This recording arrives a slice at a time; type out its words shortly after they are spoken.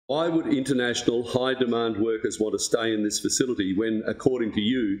Why would international high-demand workers want to stay in this facility when, according to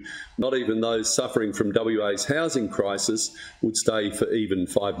you, not even those suffering from WA's housing crisis would stay for even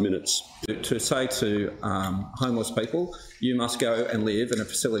 5 minutes? To say to homeless people, you must go and live in a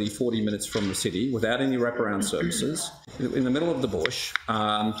facility 40 minutes from the city without any wraparound services, in the middle of the bush,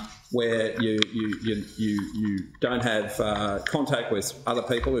 where you don't have contact with other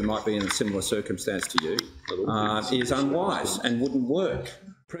people who might be in a similar circumstance to you, is unwise and wouldn't work.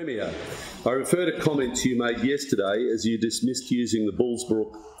 Premier, I refer to comments you made yesterday as you dismissed using the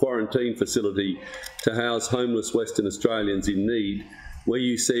Bullsbrook quarantine facility to house homeless Western Australians in need, where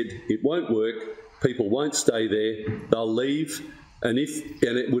you said it won't work, people won't stay there, they'll leave, and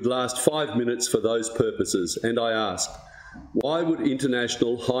it would last 5 minutes for those purposes. And I ask, why would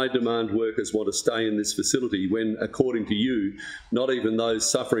international high-demand workers want to stay in this facility when, according to you, not even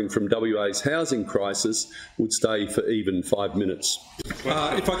those suffering from WA's housing crisis would stay for even 5 minutes? If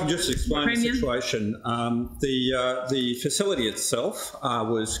I can just explain the situation, the facility itself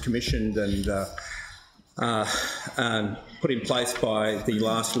was commissioned and put in place by the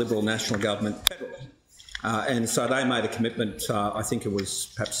last Liberal National Government federally. And so they made a commitment, I think it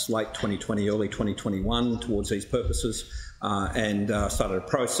was perhaps late 2020, early 2021, towards these purposes, and started a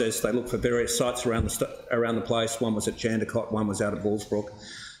process. They looked for various sites around the place. One was at Jandakot, one was out at Bullsbrook,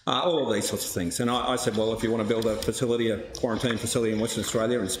 all of these sorts of things. And I said, well, if you want to build a quarantine facility in Western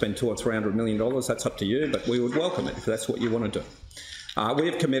Australia and spend $200 or $300 million, that's up to you, but we would welcome it if that's what you want to do. We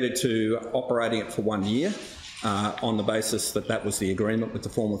have committed to operating it for 1 year. On the basis that that was the agreement with the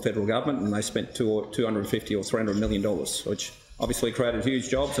former federal government, and they spent $250 or $300 million, which obviously created huge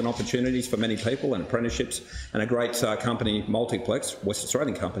jobs and opportunities for many people and apprenticeships, and a great company, Multiplex, West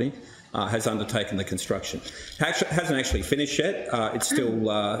Australian company, has undertaken the construction. Hasn't actually finished yet. It's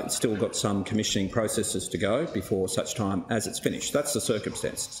still got some commissioning processes to go before such time as it's finished. That's the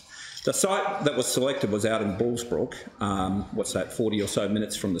circumstances. The site that was selected was out in Bullsbrook, 40 or so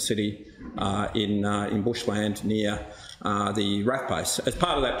minutes from the city, in bushland near the RAF base. As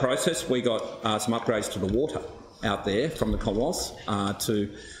part of that process, we got some upgrades to the water out there from the Commonwealth to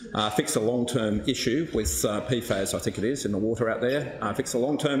fix a long-term issue with PFAS, I think it is, in the water out there, fix a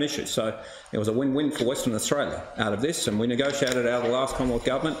long-term issue. So it was a win-win for Western Australia out of this, and we negotiated out of the last Commonwealth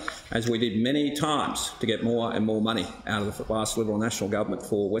government, as we did many times, to get more and more money out of the last Liberal National government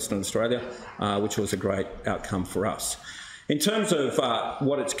for Western Australia, which was a great outcome for us. In terms of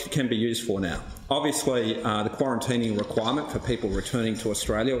what it can be used for now, obviously the quarantining requirement for people returning to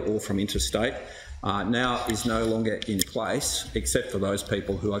Australia or from interstate now is no longer in place, except for those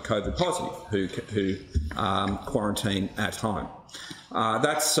people who are COVID positive, who quarantine at home.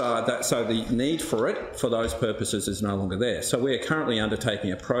 So the need for it, for those purposes, is no longer there. So we are currently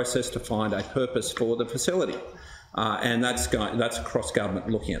undertaking a process to find a purpose for the facility, and that's across government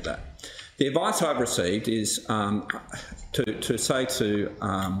looking at that. The advice I've received is to say to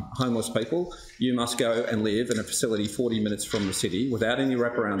homeless people, you must go and live in a facility 40 minutes from the city without any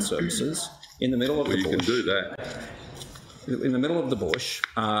wraparound services, in the middle of the bush. You can do that. In the middle of the bush,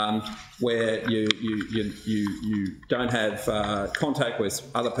 where you don't have contact with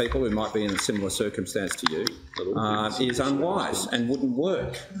other people who might be in a similar circumstance to you, is unwise and wouldn't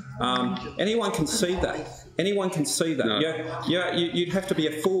work. Anyone can see that. Anyone can see that. No. You'd have to be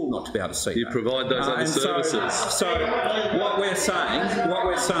a fool not to be able to see that. You provide those other services. So what we're saying,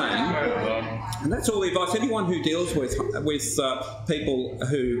 and that's all the advice. Anyone who deals with people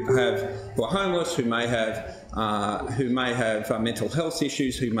who are homeless, who may have mental health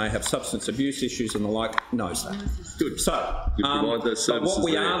issues, who may have substance abuse issues and the like, knows that. Good. So, but what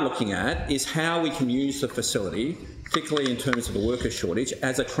we are looking at is how we can use the facility, particularly in terms of the worker shortage,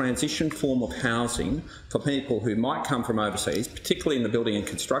 as a transition form of housing for people who might come from overseas, particularly in the building and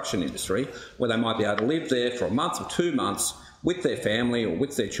construction industry, where they might be able to live there for a month or 2 months with their family or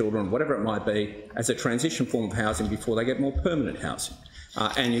with their children, whatever it might be, as a transition form of housing before they get more permanent housing.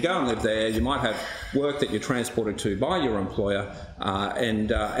 And you go and live there, you might have work that you're transported to by your employer, and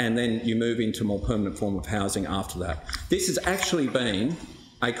then you move into a more permanent form of housing after that. This has actually been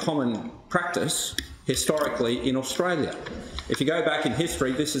a common practice historically in Australia. If you go back in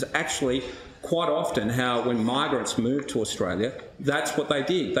history, this is actually quite often how, when migrants moved to Australia, that's what they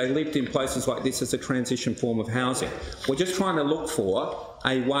did. They lived in places like this as a transition form of housing. We're just trying to look for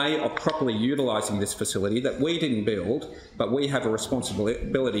a way of properly utilising this facility that we didn't build, but we have a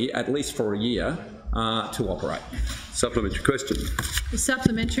responsibility, at least for a year, to operate. Supplementary question.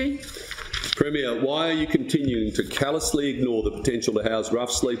 Supplementary. Premier, why are you continuing to callously ignore the potential to house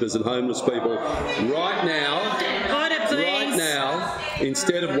rough sleepers and homeless people right now? Order, please. Right now,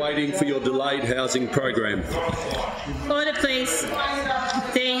 instead of waiting for your delayed housing program? Order, please.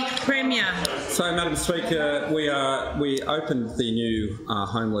 The So, Madam Speaker, we opened the new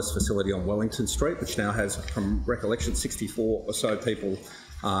homeless facility on Wellington Street, which now has, from recollection, 64 or so people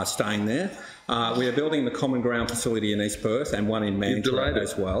staying there. We are building the Common Ground facility in East Perth and one in Mandurah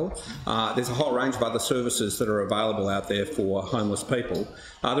as well. There's a whole range of other services that are available out there for homeless people.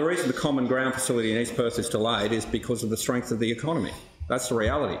 The reason the Common Ground facility in East Perth is delayed is because of the strength of the economy. That's the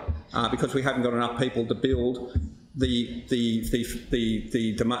reality. Because we haven't got enough people to build for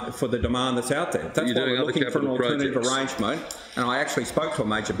the demand that's out there. That's why we're looking for an alternative arrangement. And I actually spoke to a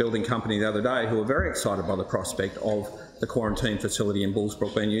major building company the other day who were very excited by the prospect of the quarantine facility in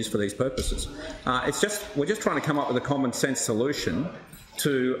Bullsbrook being used for these purposes. We're just trying to come up with a common sense solution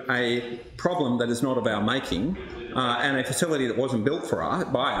to a problem that is not of our making, and a facility that wasn't built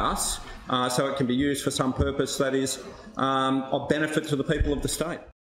by us, so it can be used for some purpose that is of benefit to the people of the state.